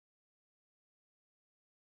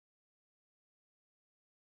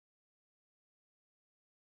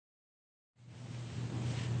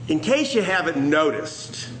In case you haven't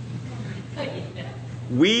noticed,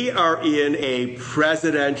 we are in a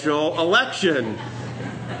presidential election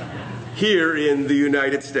here in the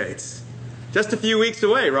United States. Just a few weeks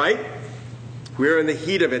away, right? We're in the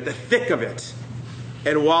heat of it, the thick of it.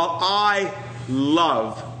 And while I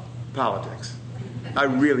love politics, I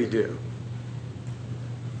really do,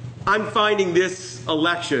 I'm finding this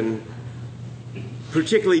election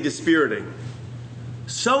particularly dispiriting.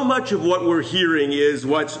 So much of what we're hearing is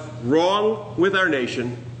what's wrong with our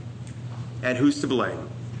nation and who's to blame.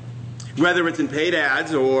 Whether it's in paid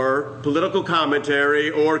ads or political commentary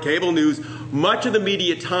or cable news, much of the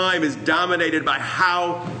media time is dominated by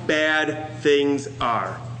how bad things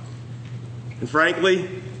are. And frankly,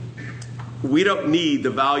 we don't need the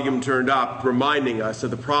volume turned up reminding us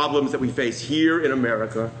of the problems that we face here in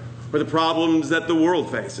America or the problems that the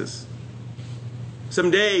world faces.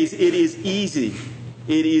 Some days it is easy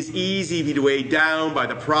to be weighed down by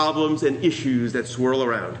the problems and issues that swirl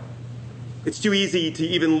around. It's too easy to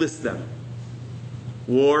even list them.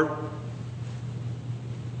 War,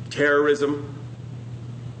 terrorism,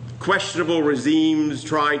 questionable regimes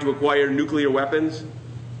trying to acquire nuclear weapons,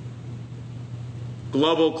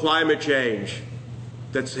 global climate change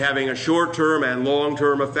that's having a short-term and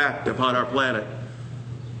long-term effect upon our planet,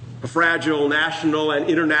 a fragile national and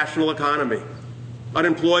international economy,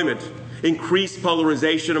 unemployment, increased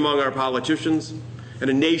polarization among our politicians,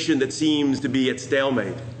 and a nation that seems to be at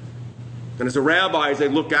stalemate. And as a rabbi, as I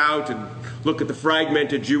look out and look at the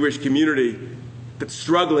fragmented Jewish community that's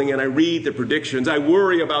struggling and I read the predictions, I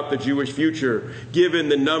worry about the Jewish future, given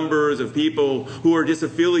the numbers of people who are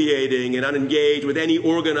disaffiliating and unengaged with any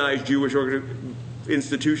organized Jewish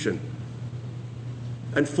institution.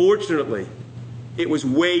 Unfortunately, it was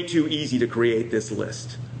way too easy to create this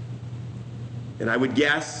list. And I would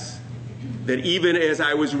guess that even as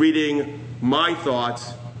I was reading my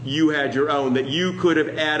thoughts, you had your own, that you could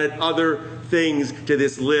have added other things to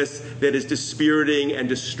this list that is dispiriting and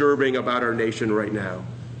disturbing about our nation right now.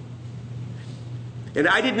 And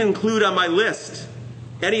I didn't include on my list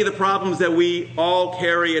any of the problems that we all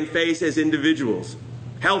carry and face as individuals.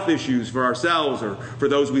 Health issues for ourselves or for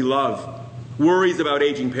those we love. Worries about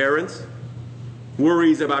aging parents.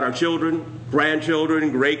 Worries about our children,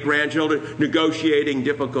 grandchildren, great-grandchildren, negotiating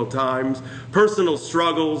difficult times, personal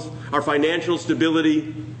struggles, our financial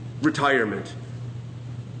stability, retirement.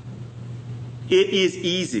 It is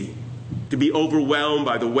easy to be overwhelmed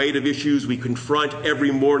by the weight of issues we confront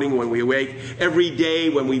every morning when we awake, every day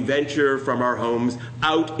when we venture from our homes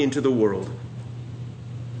out into the world.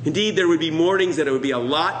 Indeed, there would be mornings that it would be a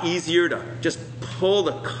lot easier to just pull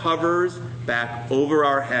the covers back over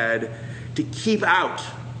our head to keep out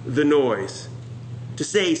the noise, to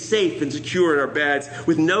stay safe and secure in our beds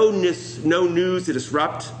with no news to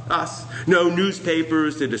disrupt us, no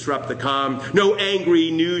newspapers to disrupt the calm, no angry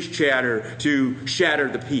news chatter to shatter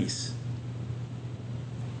the peace.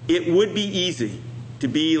 It would be easy to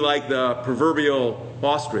be like the proverbial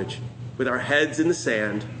ostrich with our heads in the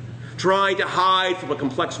sand, trying to hide from a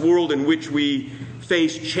complex world in which we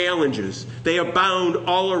face challenges. They abound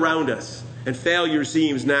all around us, and failure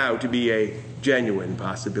seems now to be a genuine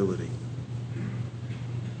possibility.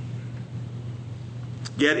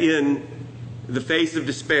 Yet in the face of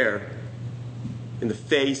despair, in the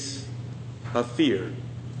face of fear,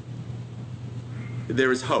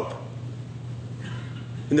 there is hope.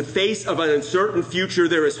 In the face of an uncertain future,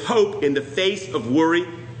 there is hope. In the face of worry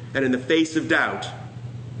and in the face of doubt,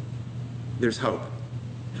 there's hope.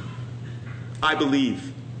 I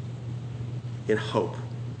believe in hope.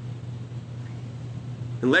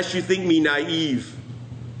 Unless you think me naive,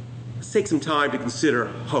 let's take some time to consider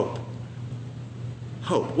hope.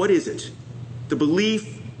 Hope, what is it? The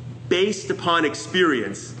belief based upon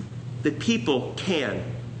experience that people can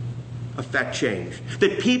affect change.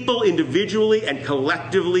 That people individually and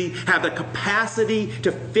collectively have the capacity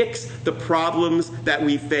to fix the problems that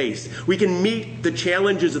we face. We can meet the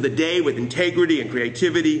challenges of the day with integrity and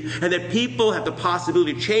creativity, and that people have the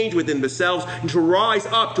possibility to change within themselves and to rise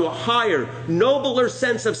up to a higher, nobler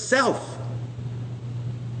sense of self.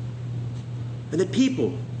 And that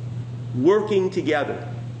people working together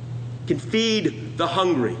can feed the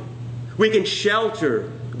hungry. We can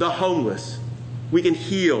shelter the homeless. We can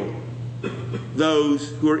heal those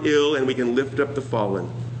who are ill, and we can lift up the fallen.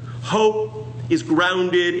 Hope is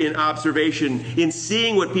grounded in observation, in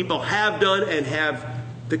seeing what people have done and have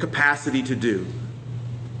the capacity to do.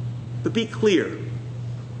 But be clear,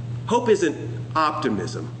 hope isn't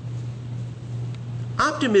optimism.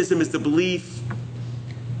 Optimism is the belief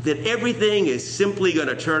that everything is simply going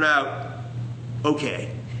to turn out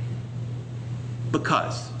okay.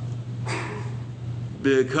 Because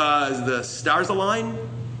Because the stars align?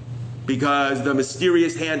 Because the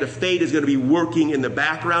mysterious hand of fate is going to be working in the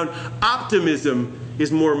background? Optimism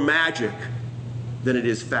is more magic than it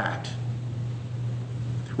is fact.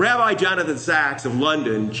 Rabbi Jonathan Sacks of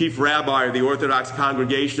London, chief rabbi of the Orthodox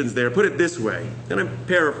congregations there, put it this way, and I'm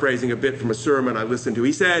paraphrasing a bit from a sermon I listened to.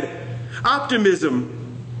 He said,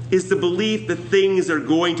 optimism is the belief that things are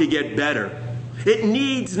going to get better. It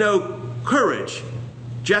needs no courage,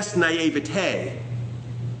 just naivete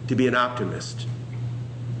to be an optimist.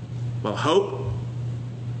 Well,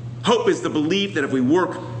 hope is the belief that if we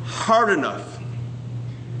work hard enough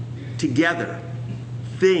together,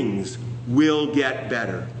 things will get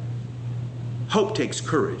better. Hope takes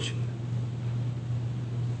courage.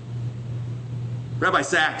 Rabbi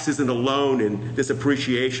Sacks isn't alone in this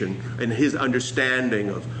appreciation and his understanding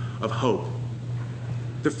of hope.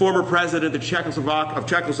 The former president of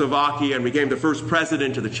Czechoslovakia and became the first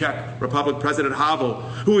president of the Czech Republic, President Havel,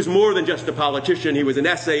 who was more than just a politician, he was an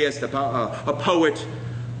essayist, a poet,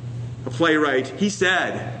 a playwright. He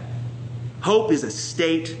said, hope is a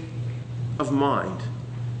state of mind,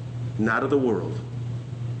 not of the world.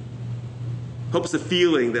 Hope is the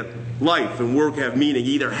feeling that life and work have meaning.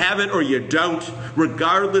 You either have it or you don't,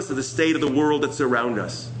 regardless of the state of the world that surrounds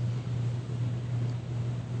us.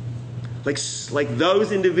 Like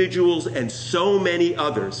those individuals and so many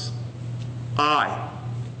others, I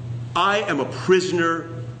am a prisoner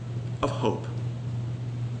of hope.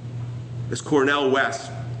 As Cornel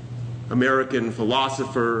West, American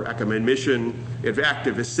philosopher, academician,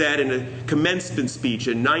 activist, said in a commencement speech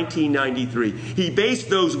in 1993. He based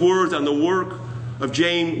those words on the work of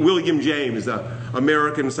William James, the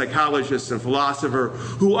American psychologist and philosopher,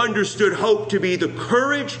 who understood hope to be the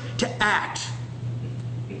courage to act.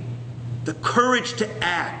 The courage to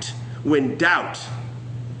act when doubt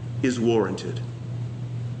is warranted.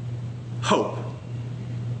 Hope.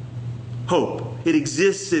 Hope. It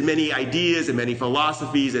exists in many ideas and many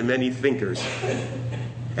philosophies and many thinkers.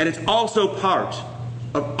 And it's also part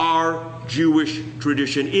of our Jewish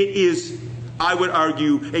tradition. It is, I would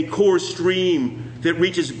argue, a core stream that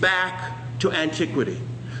reaches back to antiquity,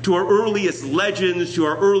 to our earliest legends, to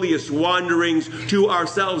our earliest wanderings, to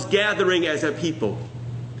ourselves gathering as a people.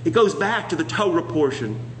 It goes back to the Torah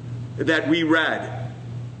portion that we read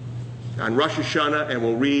on Rosh Hashanah and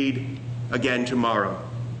we'll read again tomorrow.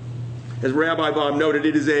 As Rabbi Barr noted,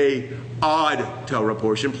 it is an odd Torah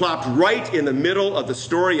portion, plopped right in the middle of the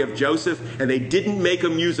story of Joseph, and they didn't make a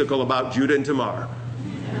musical about Judah and Tamar.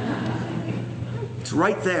 It's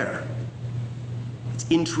right there. It's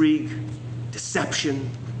intrigue, deception,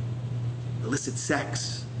 illicit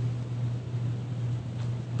sex.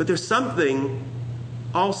 But there's something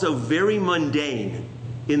also very mundane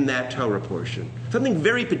in that Torah portion, something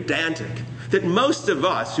very pedantic that most of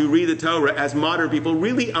us who read the Torah as modern people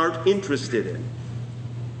really aren't interested in.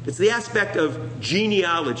 It's the aspect of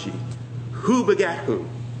genealogy. Who begat who?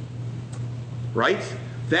 Right?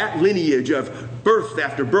 That lineage of birth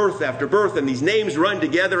after birth after birth, and these names run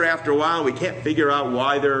together after a while. We can't figure out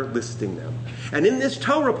why they're listing them. And in this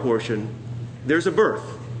Torah portion, there's a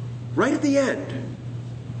birth. Right at the end,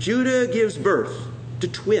 Judah gives birth to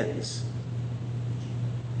twins.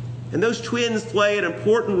 And those twins play an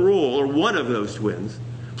important role, or one of those twins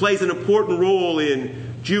plays an important role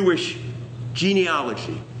in Jewish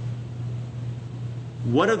genealogy.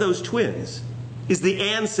 One of those twins is the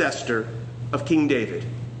ancestor of King David.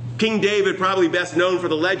 King David, probably best known for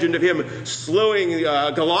the legend of him slaying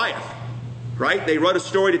Goliath, right? They wrote a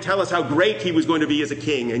story to tell us how great he was going to be as a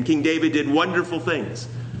king, and King David did wonderful things.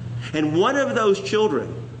 And one of those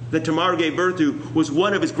children that Tamar gave birth to was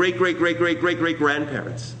one of his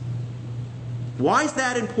great-great-great-great-great-great-grandparents. Why is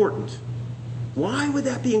that important? Why would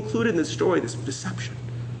that be included in the story, this deception?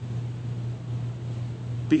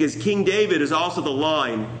 Because King David is also the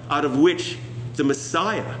line out of which the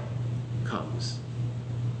Messiah comes.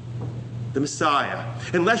 The Messiah.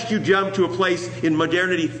 Unless you jump to a place in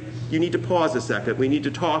modernity, you need to pause a second. We need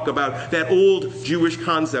to talk about that old Jewish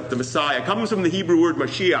concept, the Messiah. It comes from the Hebrew word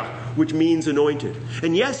Mashiach, which means anointed.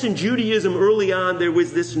 And yes, in Judaism early on, there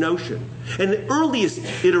was this notion. And the earliest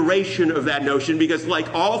iteration of that notion, because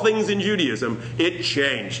like all things in Judaism, it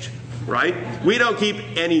changed, right? We don't keep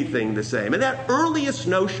anything the same. And that earliest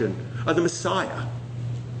notion of the Messiah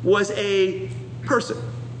was a person,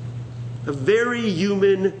 a very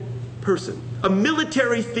human person, a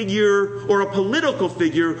military figure or a political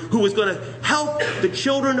figure who was going to help the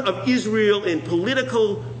children of Israel in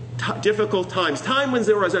political difficult times, time when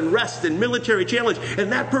there was unrest and military challenge,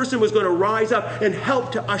 and that person was going to rise up and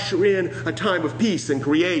help to usher in a time of peace and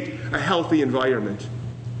create a healthy environment.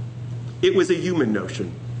 It was a human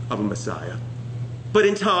notion of a Messiah. But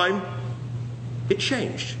in time, it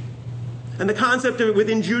changed. And the concept of it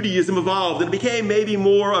within Judaism evolved, and it became maybe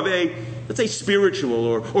more of a, let's say, spiritual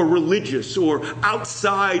or religious or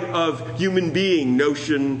outside of human being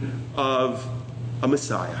notion of a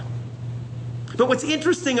Messiah. But what's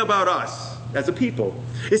interesting about us as a people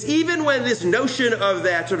is even when this notion of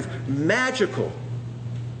that sort of magical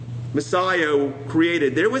Messiah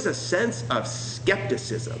created, there was a sense of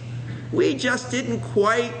skepticism. We just didn't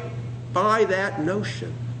quite buy that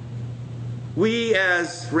notion. We,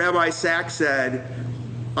 as Rabbi Sachs said,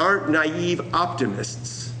 aren't naive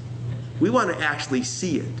optimists. We want to actually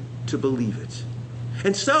see it to believe it.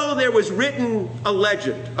 And so there was written a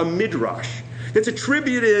legend, a midrash, that's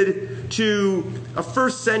attributed to a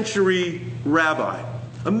first century rabbi.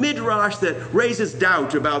 A midrash that raises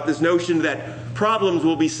doubt about this notion that problems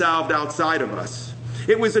will be solved outside of us.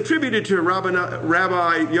 It was attributed to Rabbi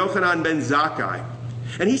Yochanan ben Zakkai.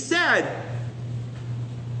 And he said,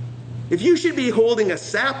 if you should be holding a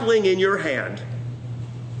sapling in your hand,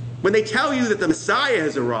 when they tell you that the Messiah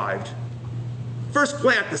has arrived, first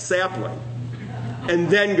plant the sapling, and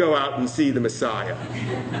then go out and see the Messiah.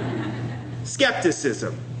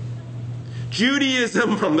 Skepticism.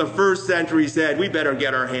 Judaism from the first century said, we better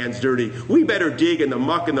get our hands dirty. We better dig in the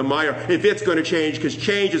muck and the mire if it's going to change, because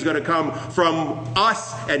change is going to come from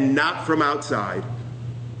us and not from outside.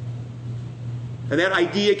 And that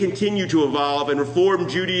idea continued to evolve, and Reformed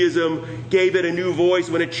Judaism gave it a new voice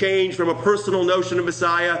when it changed from a personal notion of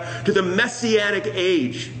Messiah to the Messianic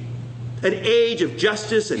age, an age of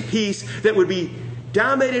justice and peace that would be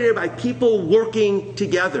dominated by people working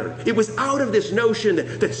together. It was out of this notion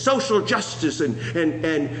that social justice and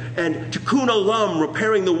tikkun olam,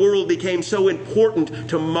 repairing the world, became so important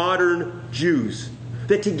to modern Jews.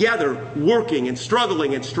 That together, working and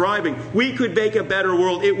struggling and striving, we could make a better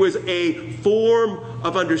world. It was a form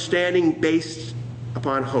of understanding based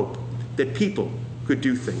upon hope, that people could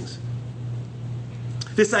do things.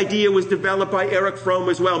 This idea was developed by Erich Fromm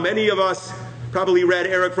as well. Many of us probably read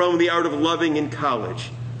Erich Fromm, The Art of Loving, in college.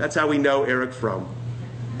 That's how we know Erich Fromm.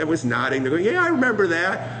 Everyone's nodding. They're going, yeah, I remember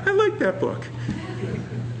that. I like that book.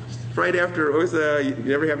 Right after, what was you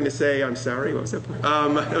never having to say, I'm sorry? What was that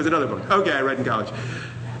book? It was another book. Okay, I read in college.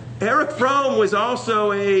 Erich Fromm was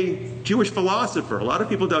also a Jewish philosopher. A lot of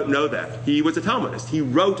people don't know that. He was a Talmudist. He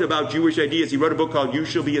wrote about Jewish ideas. He wrote a book called You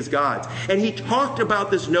Shall Be As Gods. And he talked about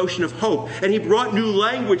this notion of hope. And he brought new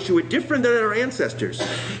language to it, different than our ancestors.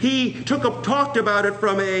 He talked about it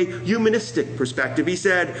from a humanistic perspective. He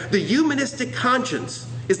said, the humanistic conscience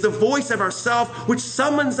is the voice of ourself which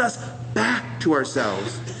summons us back to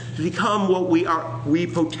ourselves to become what we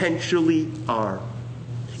potentially are.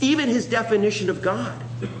 Even his definition of God.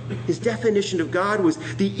 His definition of God was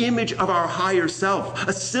the image of our higher self,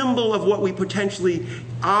 a symbol of what we potentially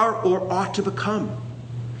are or ought to become.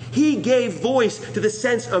 He gave voice to the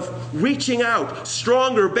sense of reaching out,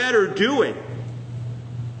 stronger, better, doing.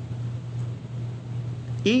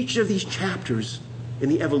 Each of these chapters in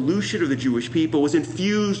the evolution of the Jewish people was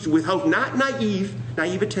infused with hope, not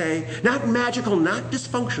naivete, not magical, not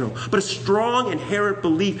dysfunctional, but a strong inherent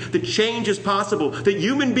belief that change is possible, that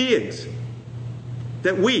human beings,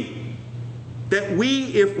 that we,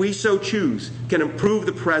 if we so choose, can improve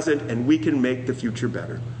the present and we can make the future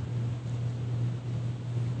better.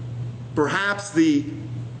 Perhaps the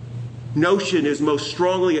notion is most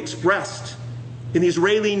strongly expressed in the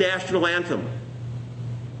Israeli national anthem,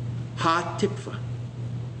 Ha-Tikva,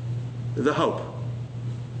 the hope.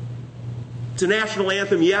 It's a national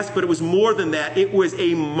anthem, yes, but it was more than that. It was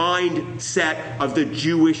a mindset of the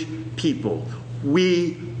Jewish people.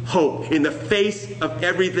 We hope. In the face of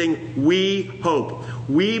everything, we hope.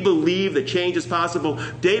 We believe that change is possible.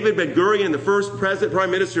 David Ben-Gurion, the first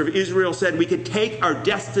prime minister of Israel, said we could take our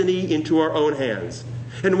destiny into our own hands.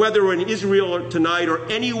 And whether we're in Israel tonight or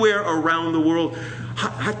anywhere around the world,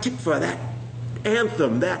 Ha-Tikva, that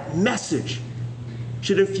anthem, that message,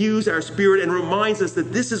 should infuse our spirit and reminds us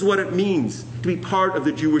that this is what it means to be part of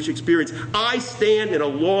the Jewish experience. I stand in a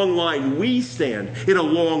long line, we stand in a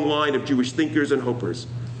long line of Jewish thinkers and hopers.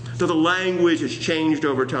 Though the language has changed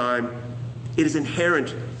over time, it is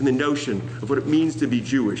inherent in the notion of what it means to be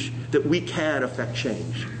Jewish, that we can affect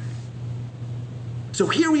change. So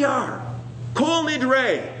here we are, Kol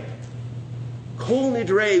Nidrei. Kol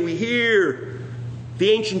Nidrei, we hear the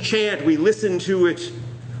ancient chant, we listen to it,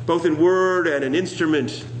 both in word and an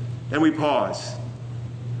instrument, and we pause.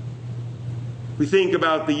 We think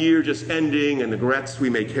about the year just ending and the regrets we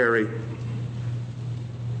may carry.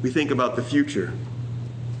 We think about the future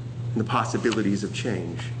and the possibilities of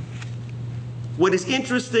change. What is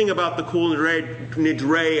interesting about the Kol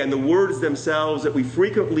Nidrei and the words themselves that we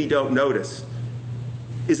frequently don't notice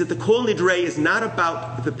is that the Kol Nidre is not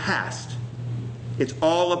about the past. It's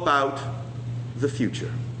all about the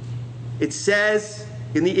future. It says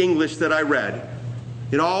in the English that I read,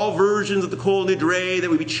 in all versions of the Kol Nidre that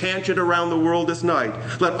we be chanted around the world this night,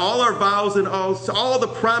 let all our vows and oaths, all the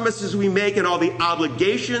promises we make and all the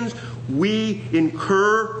obligations we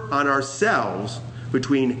incur on ourselves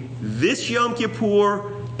between this Yom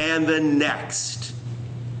Kippur and the next.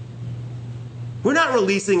 We're not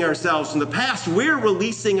releasing ourselves from the past. We're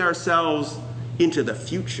releasing ourselves into the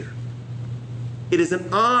future. It is an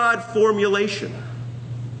odd formulation.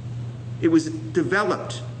 It was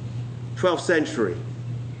developed 12th century.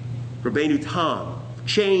 Rabbeinu Tam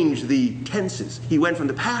changed the tenses. He went from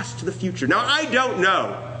the past to the future. Now, I don't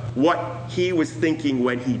know what he was thinking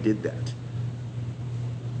when he did that.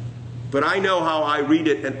 But I know how I read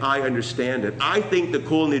it and I understand it. I think the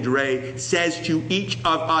Kol Nidre says to each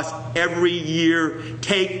of us every year,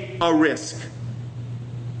 take a risk.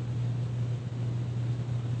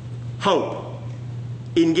 Hope.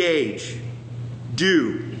 Engage.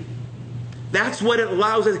 Do. That's what it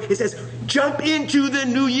allows us. It says, jump into the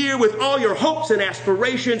new year with all your hopes and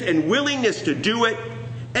aspirations and willingness to do it.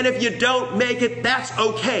 And if you don't make it, that's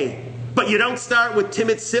okay. But you don't start with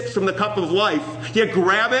timid sips from the cup of life. You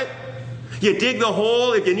grab it. You dig the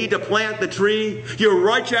hole if you need to plant the tree. You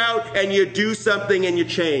reach out and you do something and you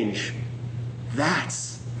change.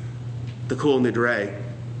 That's the Kol Nidre.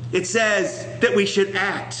 It says that we should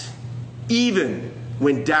act even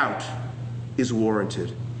when doubt is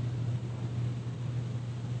warranted.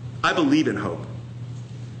 I believe in hope.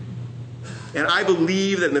 And I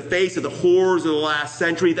believe that in the face of the horrors of the last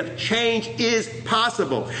century, that change is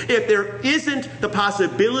possible. If there isn't the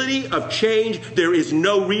possibility of change, there is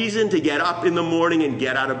no reason to get up in the morning and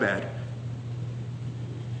get out of bed.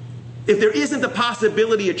 If there isn't the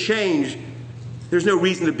possibility of change, there's no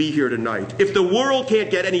reason to be here tonight. If the world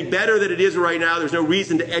can't get any better than it is right now, there's no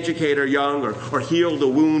reason to educate our young or heal the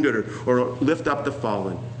wounded or lift up the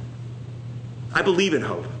fallen. I believe in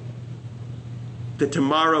hope. That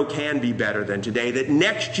tomorrow can be better than today, that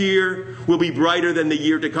next year will be brighter than the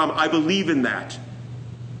year to come. I believe in that.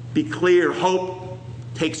 Be clear, hope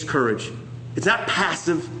takes courage. It's not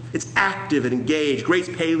passive, it's active and engaged. Grace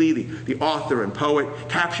Paley, the author and poet,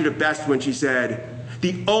 captured it best when she said,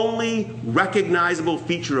 the only recognizable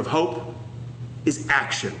feature of hope is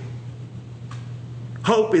action.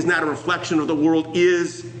 Hope is not a reflection of the world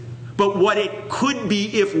is, but what it could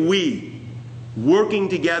be if we, working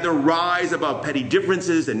together, rise above petty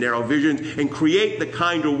differences and narrow visions and create the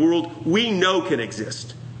kind of world we know can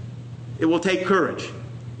exist. It will take courage.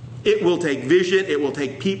 It will take vision. It will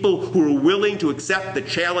take people who are willing to accept the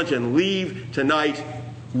challenge and leave tonight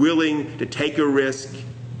willing to take a risk,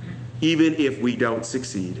 even if we don't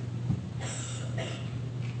succeed.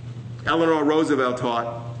 Eleanor Roosevelt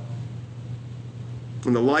taught,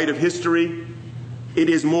 in the light of history, it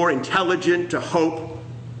is more intelligent to hope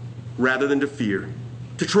rather than to fear,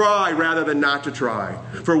 to try rather than not to try.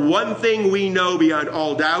 For one thing we know beyond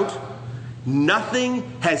all doubt, nothing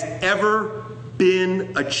has ever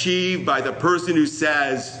been achieved by the person who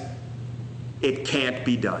says, it can't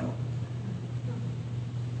be done.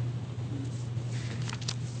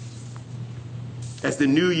 As the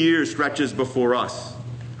new year stretches before us,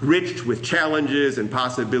 rich with challenges and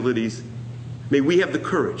possibilities, may we have the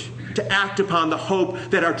courage to act upon the hope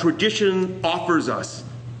that our tradition offers us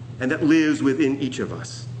and that lives within each of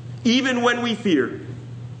us. Even when we fear,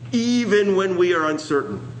 even when we are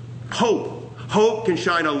uncertain, hope can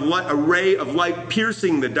shine a ray of light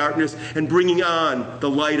piercing the darkness and bringing on the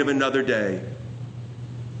light of another day.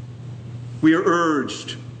 We are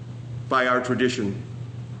urged by our tradition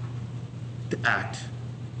to act.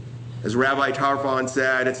 As Rabbi Tarfon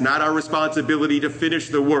said, it's not our responsibility to finish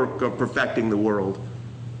the work of perfecting the world,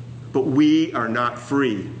 but we are not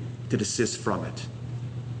free to desist from it.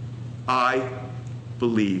 I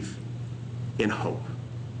believe in hope.